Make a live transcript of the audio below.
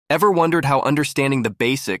Ever wondered how understanding the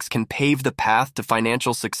basics can pave the path to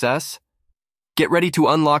financial success? Get ready to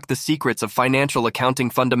unlock the secrets of financial accounting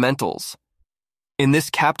fundamentals. In this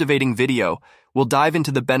captivating video, we'll dive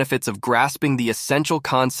into the benefits of grasping the essential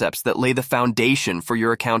concepts that lay the foundation for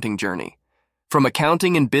your accounting journey. From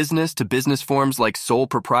accounting in business to business forms like sole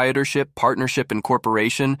proprietorship, partnership, and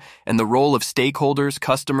corporation, and the role of stakeholders,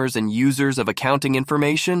 customers, and users of accounting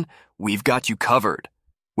information, we've got you covered.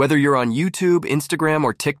 Whether you're on YouTube, Instagram,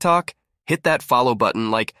 or TikTok, hit that follow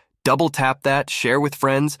button, double tap that, share with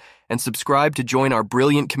friends, and subscribe to join our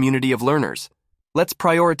brilliant community of learners. Let's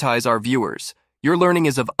prioritize our viewers. Your learning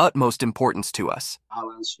is of utmost importance to us.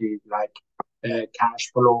 Balance sheet,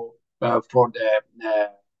 cash flow for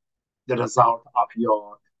the result of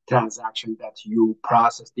your transaction that you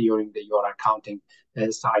process during your accounting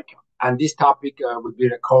cycle. And this topic will be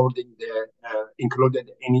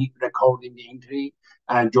included any recording the entry,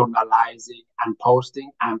 journalizing and posting,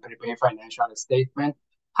 and prepare financial statement.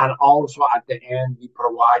 And also at the end, we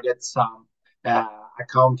provided some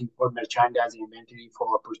accounting for merchandise inventory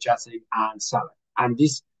for purchasing and selling. And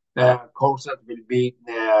this courses will be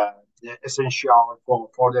essential for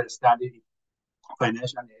further study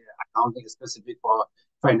financial accounting, specific for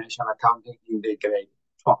financial accounting in the grade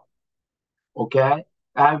 12. Okay,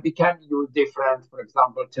 and we can use different, for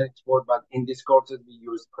example, textbook, but in this courses we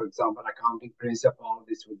use, for example, accounting principle.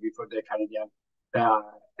 This would be for the Canadian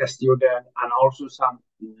student, and also some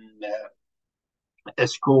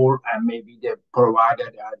school, and maybe they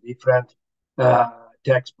provided a different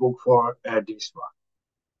textbook for this one.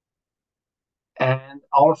 And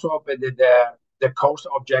also the course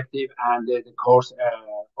objective and the course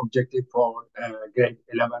objective for grade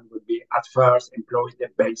 11 would be at first employ the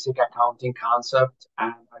basic accounting concept,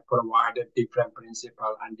 and I provided different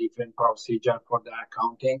principle and different procedure for the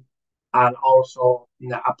accounting, and also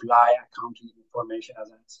apply accounting information as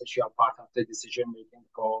an essential part of the decision making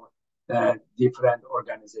for different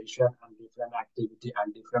organization and different activity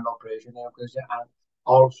and different operation. And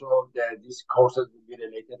also, these courses will be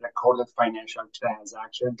related recorded financial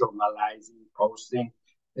transaction, journalizing, posting,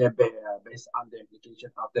 based on the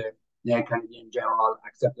application of the Canadian General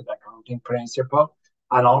Accepted Accounting Principle,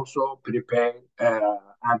 and also prepare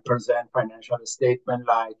and present financial statement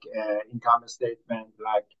like income statement,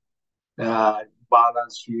 like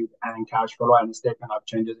balance sheet and cash flow, and statement of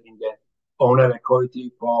changes in the owner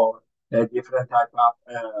equity for different type of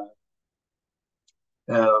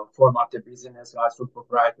form of the business, as sole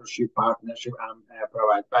proprietorship, partnership, and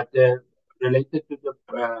provide. But related to the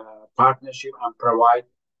partnership and provide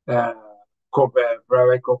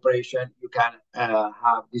private corporation, you can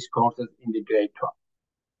have these courses in the grade 12.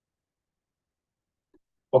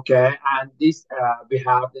 Okay, and this we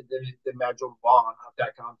have the module 1 of the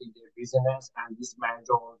accounting the business, and this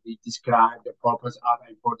module we describe the purpose of and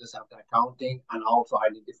importance of the accounting, and also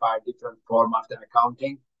identify different form of the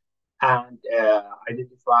accounting, and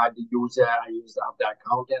identify the user and use of the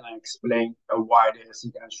accountant, and explain why the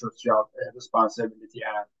ethic and social responsibility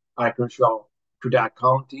are crucial to the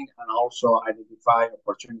accounting, and also identify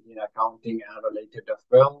opportunity in accounting and related to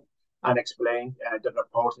field, and explain the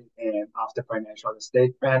reporting of the financial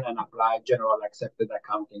statement, and apply general accepted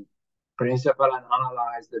accounting principle, and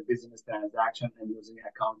analyze the business transaction and using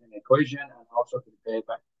accounting equation, and also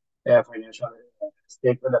prepare financial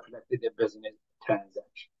statement reflecting the business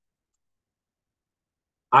transaction.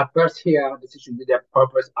 At first here, this should be the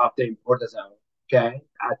purpose of the importance of, okay?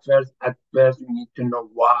 At first, you need to know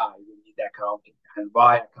why you need accounting, and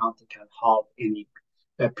why accounting can help any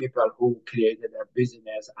people who created a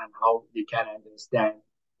business, and how they can understand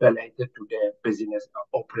related to the business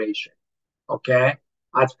operation, okay?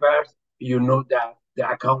 At first, you know that the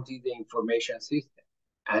accounting is the information system,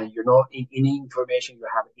 and you know in any information you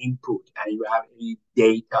have input, and you have any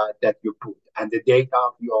data that you put, and the data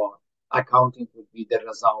of your accounting would be the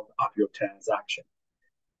result of your transaction.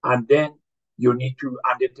 And then you need to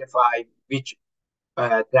identify which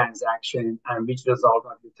transaction and which result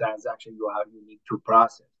of the transaction you need to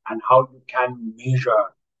process, and how you can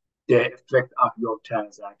measure the effect of your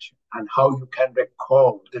transaction, and how you can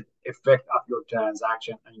record the effect of your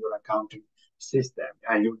transaction and your accounting system,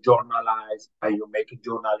 and you journalize, and you make a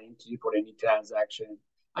journal entry for any transaction,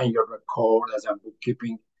 and you record as a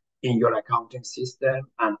bookkeeping in your accounting system,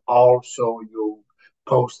 and also you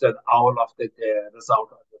posted all of the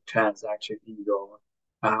result of the transaction in your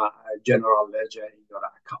general ledger in your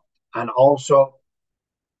account. And also,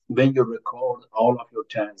 when you record all of your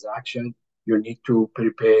transaction, you need to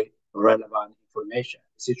prepare relevant information.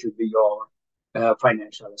 This should be your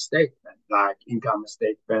financial statement, like income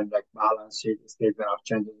statement, like balance sheet, statement of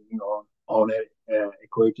changes in your owner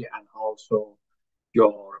equity, and also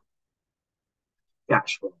your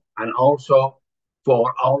cash flow. And also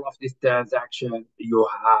for all of this transaction, you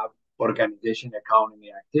have organization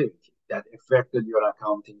economy activity that affected your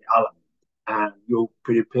accounting element. And you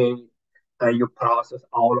prepare and you process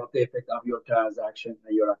all of the effect of your transaction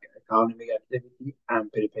and your economic activity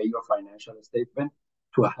and prepare your financial statement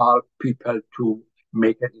to help people to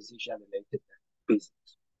make a decision related to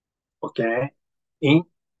business. Okay. In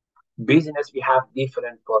business, we have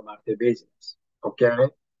different form of the business. Okay.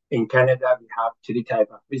 In Canada, we have three type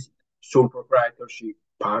of business: sole proprietorship,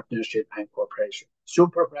 partnership, and corporation. Sole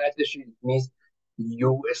proprietorship means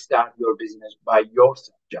you start your business by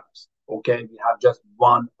yourself just. Okay. We have just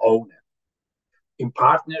one owner. In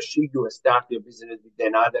partnership, you start your business with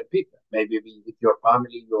another people, maybe with your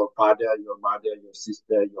family, your father, your mother, your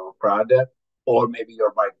sister, your brother, or maybe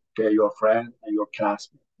your friend and your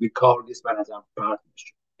classmate. We call this one as a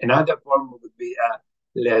partnership. Another form would be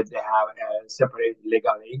they have a separate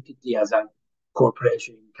legal entity as a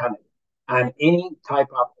corporation in Canada. And any type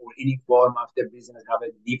of or any form of the business have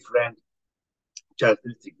a different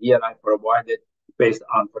characteristic. Here I provided based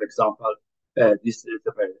on, for example, this is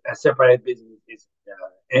a separate business is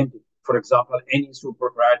entity. For example, any sole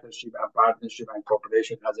proprietorship and partnership and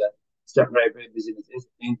corporation has a separate business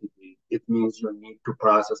entity. It means you need to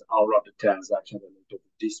process all of the transactions related to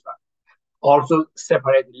this one. Also,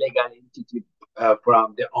 separate legal entity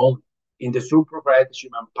from the owner. In the sole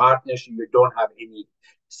proprietorship and partnership, you don't have any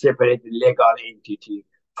separate legal entity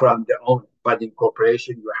from the owner. But in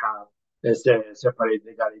corporation, you have a separate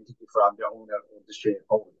legal entity from the owner or the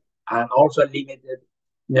shareholder. And also limited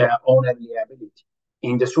owner liability.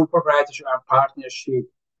 In the sole proprietorship and partnership,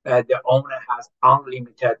 the owner has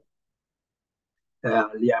unlimited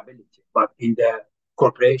liability. But in the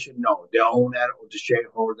corporation, no, the owner or the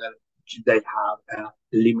shareholder, they have a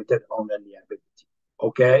limited owner liability.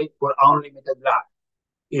 Okay, for unlimited life.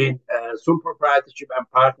 In sole proprietorship and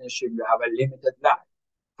partnership, you have a limited life.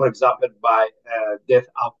 For example, by death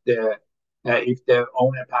of if the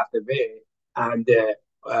owner passed away and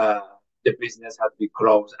the business has been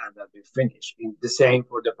closed and has been finished. In the same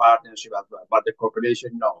for the partnership as well, but the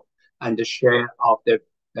corporation, no. And the share of the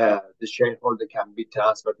shareholder can be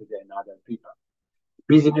transferred to the another people.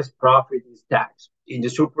 Business profit is taxed. In the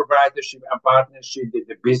sole proprietorship and partnership,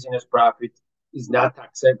 the business profit is not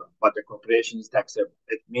taxable, but the corporation is taxable.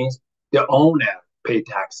 It means the owner pay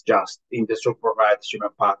tax just in the sole proprietorship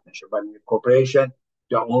and partnership, but in the corporation,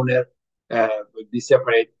 the owner will be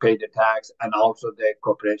separate, pay the tax, and also the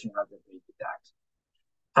corporation has to pay the tax.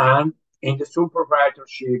 And in the sole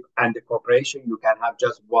proprietorship and the corporation, you can have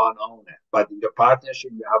just one owner, but in the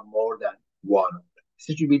partnership, you have more than one owner.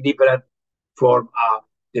 This should be different form of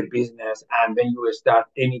the business, and when you start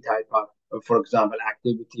any type of, for example,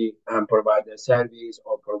 activity and provide a service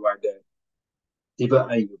or provide a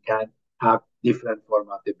different, you can have different form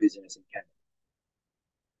of the business in Canada.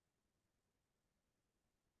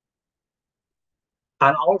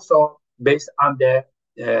 And also based on the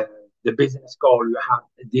business goal, you have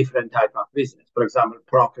a different type of business. For example,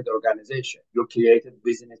 profit organization. You created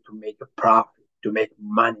business to make a profit, to make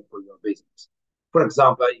money for your business. For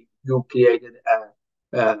example, you created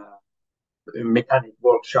a mechanic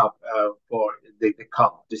workshop for the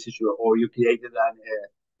car, this issue, or you created a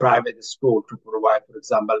private school to provide, for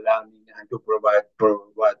example, learning and to provide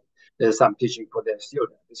some teaching for the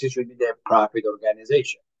student. This should be the profit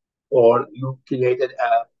organization. Or you created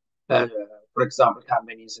for example,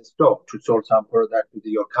 convenience store to sell some product to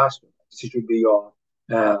your customer. This should be your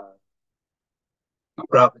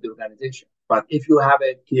profit organization. But if you have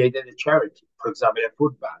created a charity, for example, a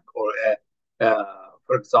food bank, or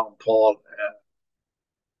for example,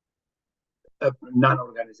 a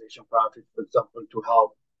non-organization profit, for example, to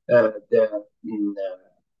help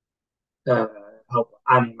help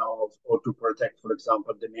animals or to protect, for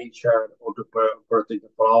example, the nature or to protect the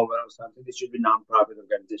flower or something. This should be non-profit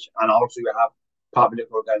organization. And also you have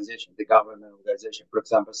public organization, the government organization. For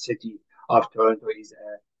example, City of Toronto is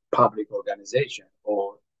a public organization,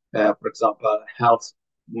 or for example, health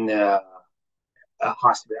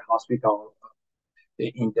hospital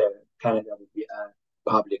in the Canada would be a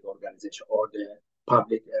public organization, or the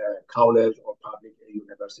public college or public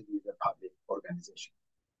university is a public organization.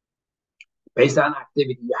 Based on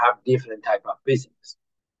activity, you have different type of business.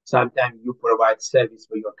 Sometimes you provide service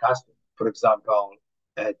for your customer. For example,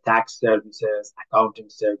 tax services, accounting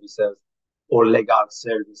services, or legal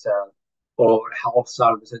services, or health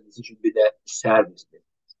services. This should be the service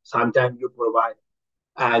business. Sometimes you provide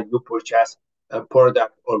and you purchase a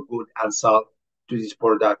product or good and sell to this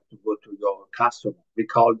product to go to your customer. We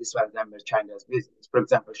call this one the merchandise business. For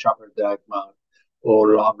example, Shopper Dog Mart or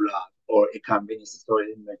Loblaw or a convenience store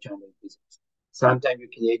in merchandise business. Sometimes you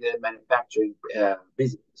create a manufacturing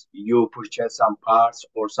business. You purchase some parts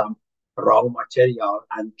or some raw material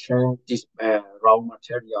and change this raw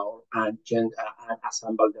material and change and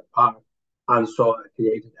assemble the part and so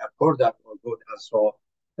created a product or good and so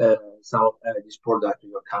sell this product to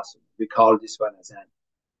your customer. We call this one as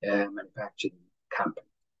a manufacturing company.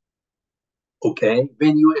 Okay,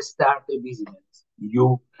 when you start a business,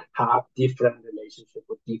 you have different relationship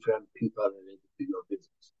with different people related to your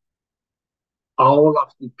business. All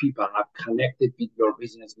of the people are connected with your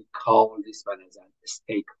business. We call this one as a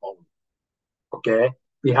stakeholder. Okay,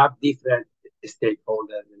 we have different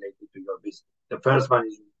stakeholders related to your business. The first one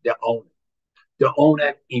is the owner. The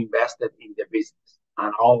owner invested in the business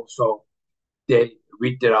and also they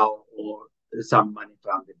withdraw or some money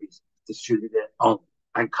from the business. This should be the owner.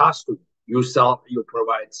 And customer, you sell, you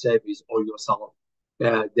provide service or you sell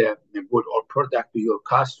the good or product to your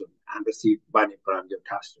customer and receive money from your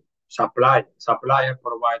customer. Supplier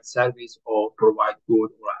provides service or provide good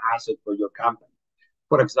or asset for your company.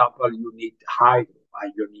 For example, you need hydro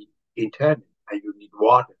and you need internet and you need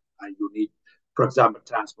water and you need, for example,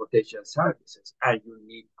 transportation services and you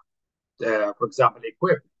need, for example,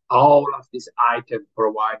 equipment. All of these items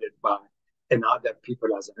provided by another people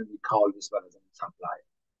as we call this one as a supplier.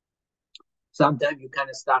 Sometimes you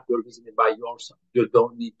can start your business by yourself. You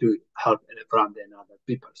don't need to help from another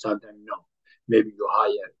people. Sometimes no. Maybe you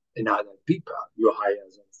hire another people. You hire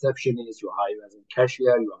as a receptionist. You hire as a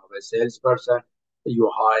cashier. You have a salesperson.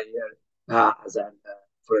 You hire as an,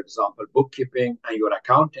 for example, bookkeeping and your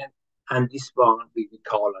accountant. And this one we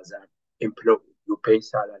call as an employee. You pay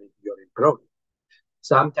salary to your employee.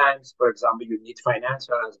 Sometimes, for example, you need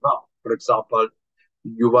financial as well. For example,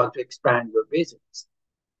 you want to expand your business.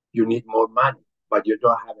 You need more money, but you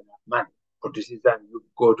don't have enough money. For this reason, you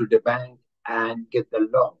go to the bank and get the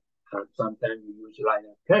loan. Sometimes you use line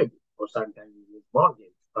of credit, or sometimes you use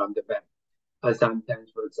mortgage from the bank. And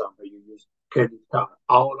sometimes, for example, you use credit card.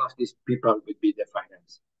 All of these people will be the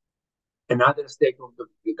finance. Another stakeholder will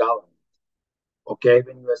be government. Okay,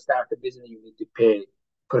 when you start a business, you need to pay,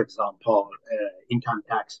 for example, income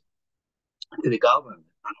tax to the government,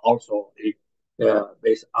 and also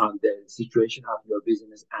based on the situation of your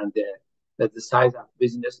business and the size of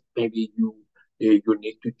business, maybe you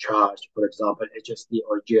need to charge, for example, HST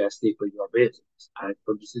or GST for your business. And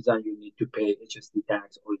for this reason, you need to pay HST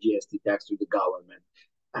tax or GST tax to the government.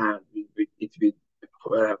 And it will,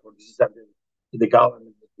 for this reason, the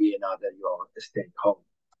government would be another your stakeholder.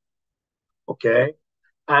 Okay,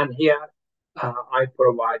 and here I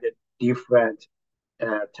provided different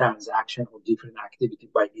transaction or different activity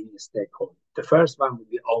by any stakeholder. The first one would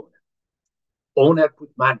be owner. Owner put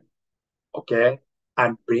money, okay,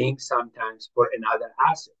 and bring sometimes for another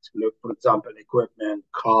asset, like for example, equipment,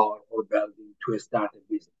 car, or building to start a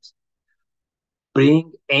business.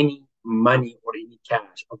 Bring any money or any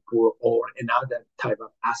cash or another type of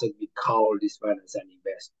asset, we call this one as an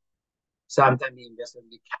investment. Sometimes the investment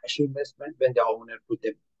be cash investment when the owner put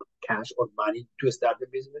the cash or money to start the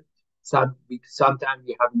business. Sometimes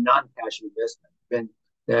we have non-cash investment when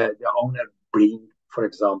the owner bring, for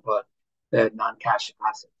example, non-cash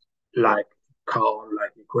assets like car,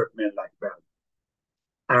 like equipment, like building.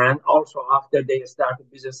 And also after they start the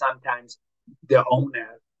business, sometimes the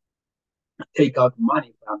owner take out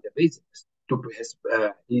money from the business to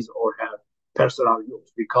his or her personal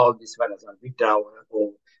use. We call this one as a withdrawal,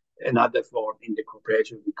 or another form in the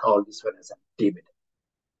corporation, we call this one as a dividend.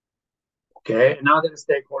 Okay, another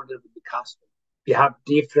stakeholder will be customer. We have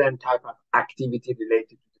different type of activity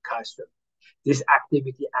related to the customer. This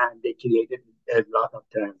activity and they created a lot of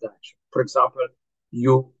transactions. For example,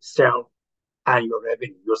 you sell and your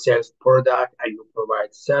revenue, you sell product and you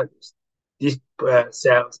provide service. This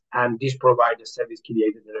sales and this provide a service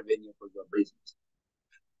created revenue for your business.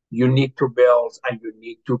 You need to build and you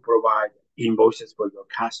need to provide invoices for your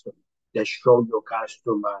customer that show your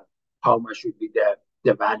customer how much should be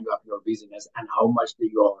the value of your business and how much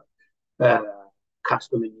your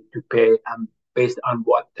customer need to pay and based on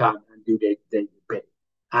what time and do they pay.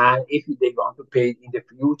 And if they want to pay in the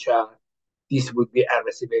future, this would be a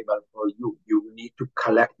receivable for you. You will need to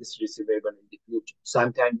collect this receivable in the future.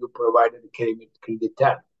 Sometimes you provide a credit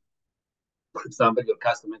term. For example, your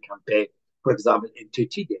customer can pay, for example, in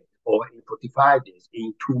 30 days or in 45 days,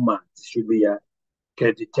 in 2 months. This should be a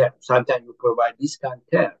credit term. Sometimes you provide discount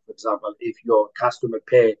term. For example, if your customer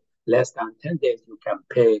pay less than 10 days, you can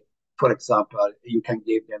pay, for example, you can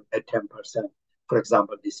give them a 10%, for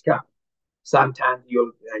example, discount. Sometimes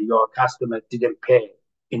your customer didn't pay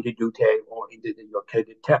in the due date or in your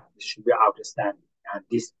credit term. This should be outstanding. And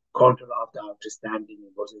this control of the outstanding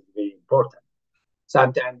invoices is very important.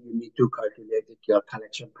 Sometimes you need to calculate your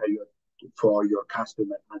collection period for your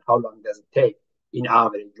customer and how long does it take in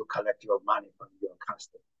average you collect your money from your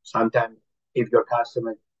customer. Sometimes if your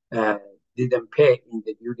customer uh, didn't pay in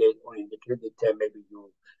the due date or in the credit term, maybe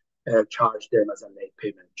you charge them as a late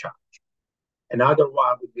payment charge. Another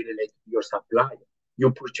one would be related to your supplier.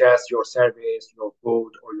 You purchase your service, your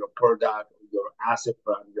food, or your product, or your asset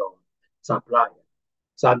from your supplier.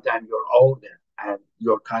 Sometimes your order and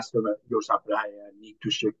your customer, your supplier need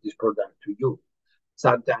to ship this product to you.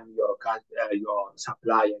 Sometimes your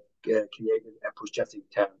supplier created a purchasing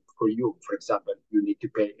term for you. For example, you need to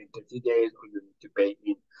pay in 30 days, or you need to pay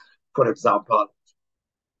in, for example,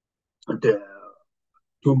 the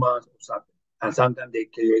 2 months or something. And sometimes they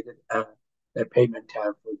created a payment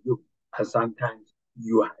term for you. And sometimes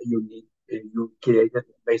you created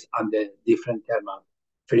based on the different term of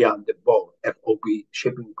free on the board, FOB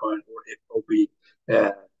shipping point or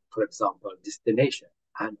FOB, for example, destination,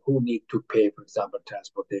 and who need to pay, for example,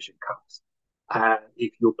 transportation costs. And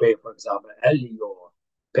if you pay, for example, early your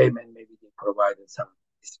payment, maybe they provided some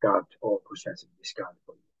discount or processing discount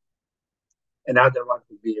for you. Another one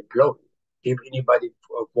would be employee. If anybody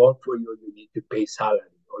work for you, you need to pay salary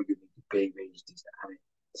or you need to pay wages. I mean,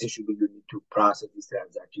 essentially, you need to process this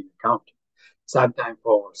transaction accounting. Sometimes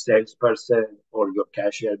for salesperson or your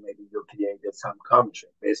cashier, maybe you created some commission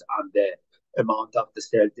based on the amount of the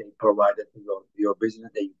sales they provided to your business.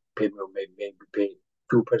 They pay maybe pay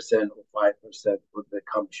 2% or 5% for the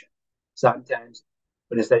commission. Sometimes,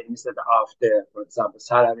 instead of the, for example,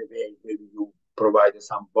 salary wage, maybe you provided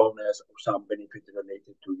some bonus or some benefit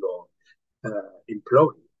related to your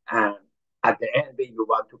employee. And at the end, you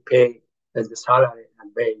want to pay the salary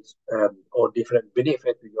and wage or different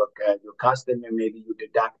benefit to your customer. Maybe you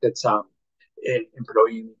deducted some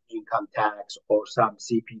employee income tax or some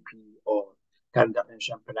CPP or Canada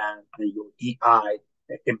pension plan and your EI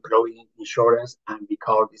employee insurance, and we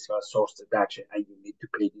call this a source deduction, and you need to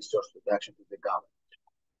pay this source deduction to the government.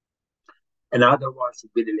 Another one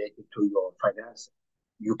should be related to your finance.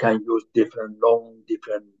 You can use different loan,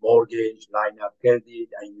 different mortgage, line of credit,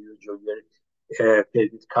 and use your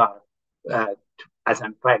credit card as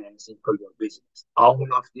a financing for your business. All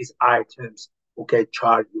of these items, okay,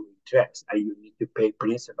 charge you interest, and you need to pay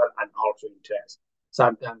principal and also interest.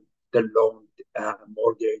 Sometimes the loan,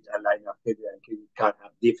 mortgage, and line of credit and credit card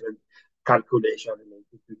have different calculation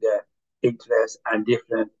related to the interest and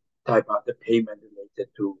different type of the payment related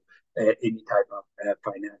to any type of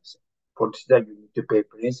financing. For that, you need to pay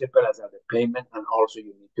principal as a payment, and also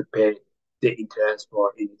you need to pay the interest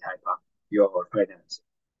for any type of your financing.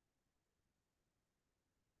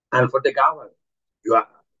 And for the government, you have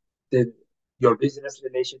your business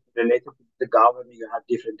relation related to the government. You have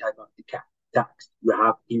different type of tax. You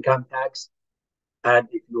have income tax, and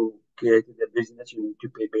if you created a business, you need to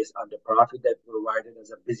pay based on the profit that provided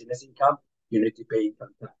as a business income. You need to pay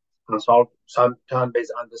income tax. And so sometimes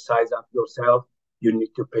based on the size of yourself, you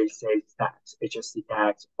need to pay sales tax, HST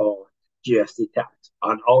tax, or GST tax.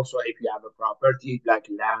 And also, if you have a property like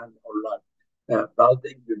land or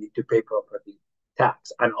building, you need to pay property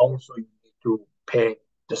tax. And also, you need to pay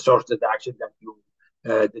the source deduction that you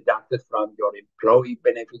deducted from your employee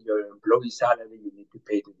benefit, your employee salary, you need to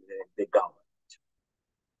pay to the government.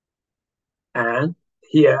 And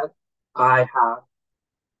here I have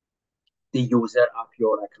the user of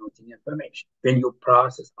your accounting information. When you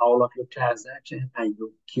process all of your transactions and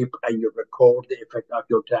you keep and you record the effect of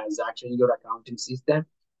your transaction in your accounting system,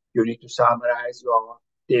 you need to summarize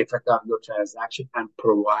the effect of your transaction and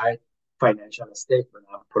provide financial statement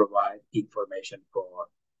and provide information for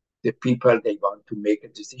the people they want to make a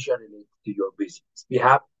decision related to your business. We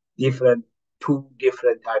have two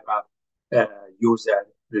different type of user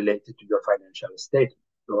related to your financial statement,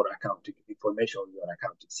 your accounting information, your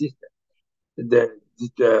accounting system.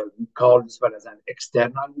 We call this one as an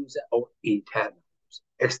external user or internal user.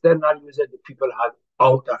 External user, the people are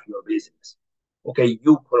out of your business. Okay,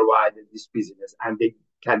 you provided this business and they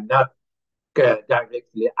cannot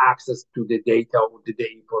directly access to the data or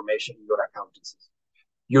the information in your accounting system.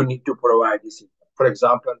 You need to provide this. For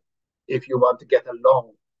example, if you want to get a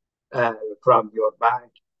loan from your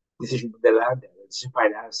bank, this is the lender, this is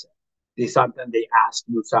financer. Sometimes they ask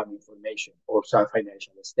you some information or some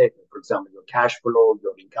financial statement. For example, your cash flow,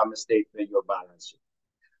 your income statement, your balance sheet.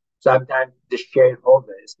 Sometimes the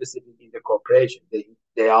shareholder, specifically in the corporation,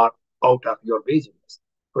 they are out of your business.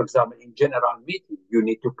 For example, in general meeting, you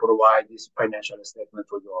need to provide this financial statement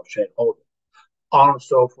for your shareholder.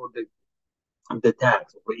 Also for the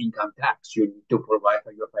tax or income tax, you need to provide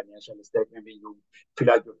for your financial statement when you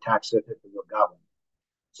fill out your tax return to your government.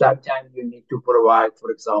 Sometimes you need to provide,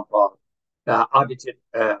 for example, audited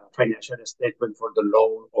financial statement for the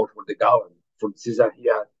loan or for the government. For Caesar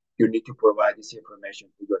here, you need to provide this information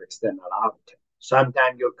to your external auditor.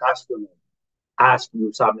 Sometimes your customer ask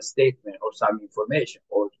you some statement or some information,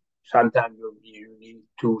 or sometimes you need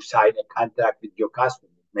to sign a contract with your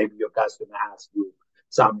customer. Maybe your customer asks you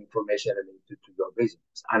some information related to your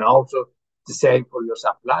business. And also the same for your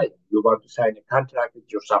supplier. You want to sign a contract with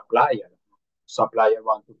your supplier. Supplier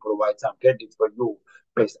want to provide some credit for you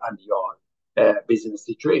based on your business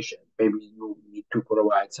situation. Maybe you need to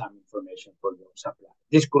provide some information for your supplier.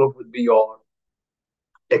 This group would be your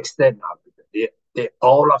external people.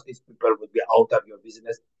 All of these people would be out of your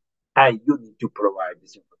business, and you need to provide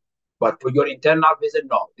this information. But for your internal business,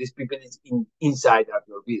 no. These people is inside of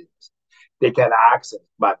your business. They can access,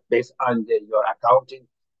 but based on your accounting,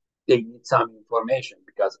 they need some information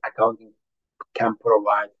because accounting can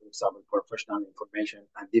provide, for example, professional information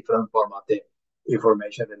and different form of the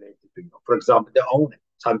information related to you. For example, the owner.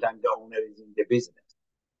 Sometimes the owner is in the business.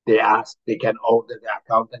 They ask, they can order the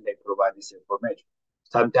accountant, they provide this information.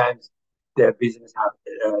 Sometimes their business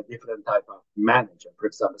have different type of manager, for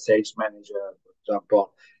example, sales manager, for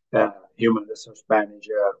example, human resource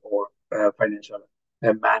manager, or financial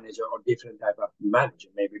manager, or different type of manager.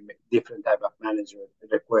 Maybe different type of manager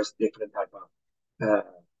request different type of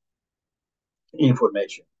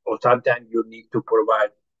information. Or sometimes you need to provide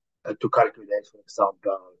to calculate, for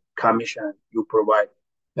example, commission you provide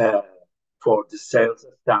uh, for the sales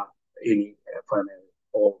staff in finance,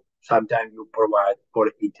 or sometimes you provide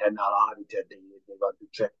for internal auditor. They want to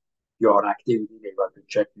check your activity, they want to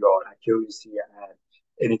check your accuracy and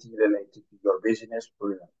anything related to your business.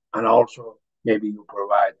 And also maybe you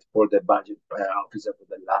provide for the budget officer for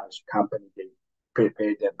the large company. They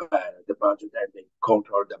prepare the budget and they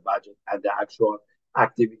control the budget and the actual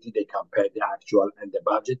activity. They compare the actual and the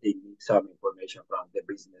budget. They need some information from the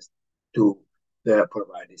business to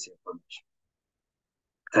provide this information.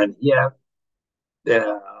 And here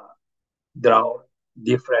there, there are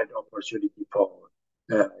different opportunity for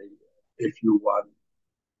uh, if you want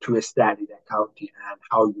to study the accounting and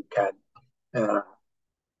how you can uh,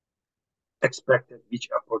 expected which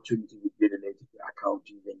opportunity would be related to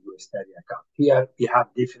accounting when you study accounting. Here we have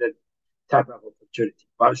different type of opportunity.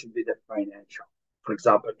 One should be the financial. For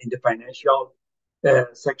example, in the financial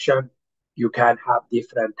section, you can have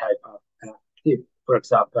different type of activity. For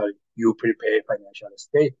example, you prepare financial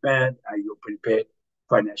statement and you prepare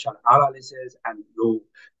financial analysis and you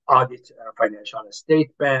audit financial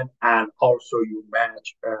statement, and also you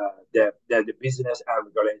match the business and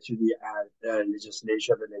regulatory and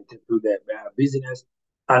legislation related to the business,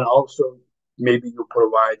 and also maybe you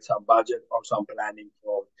provide some budget or some planning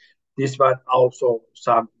for this one, also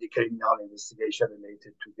some the criminal investigation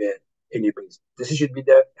related to the any business. This should be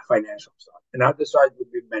the financial side. Another side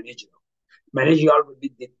would be managerial. Managerial would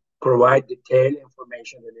be provide detailed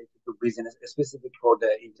information related to business, specific for the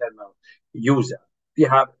internal user. We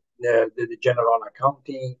have the general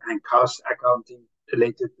accounting and cost accounting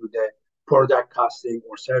related to the product costing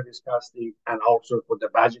or service costing, and also for the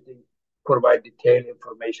budgeting, provide detailed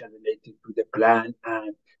information related to the plan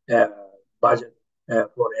and budget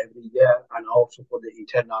for every year, and also for the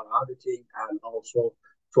internal auditing, and also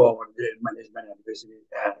for the management advisory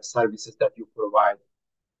services that you provide,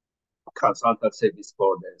 consultant service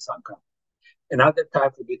for the some company. Another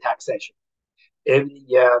type would be taxation. Every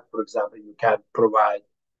year, for example, you can provide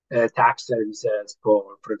tax services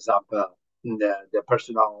for example, the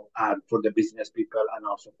personal and for the business people, and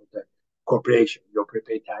also for the corporation. You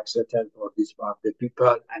prepare tax return for this part of the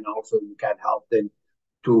people, and also you can help them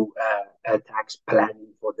to tax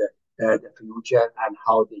planning for the future, and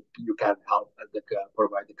how you can help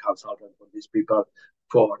provide the consultant for these people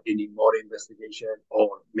for any more investigation,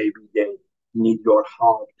 or maybe they need your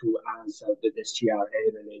help to answer the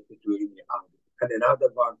CRA related to any audit. And another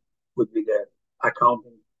one would be the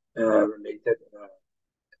accounting related.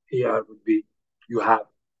 Here would be you have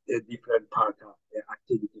a different part of the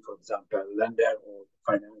activity, for example, lender or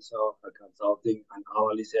financial consulting and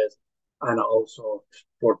analysis, and also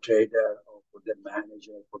for trader or for the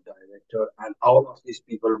manager, for director, and all of these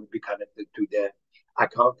people will be connected to the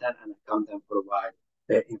accountant, and accountant provide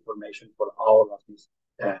the information for all of these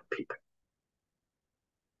people.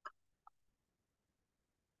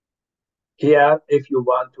 Here, if you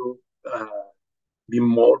want to be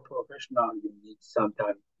more professional, you need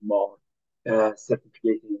sometimes more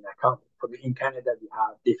certificate in accounting. In Canada, we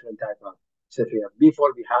have different type of certificate.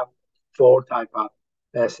 Before we have four type of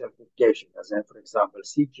certification, as in, for example,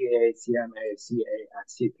 CGA, CMA, CA, and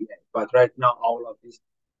CPA. But right now, all of these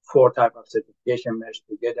four type of certification merged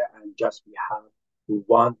together, and just we have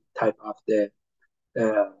one type of the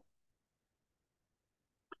uh,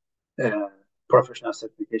 uh, professional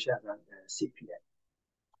certification and CPA.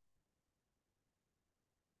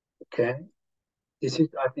 Okay, this is,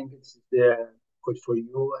 I think it's good for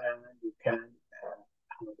you, and you can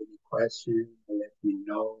have any question, let me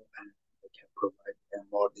know, and I can provide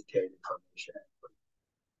more detailed information.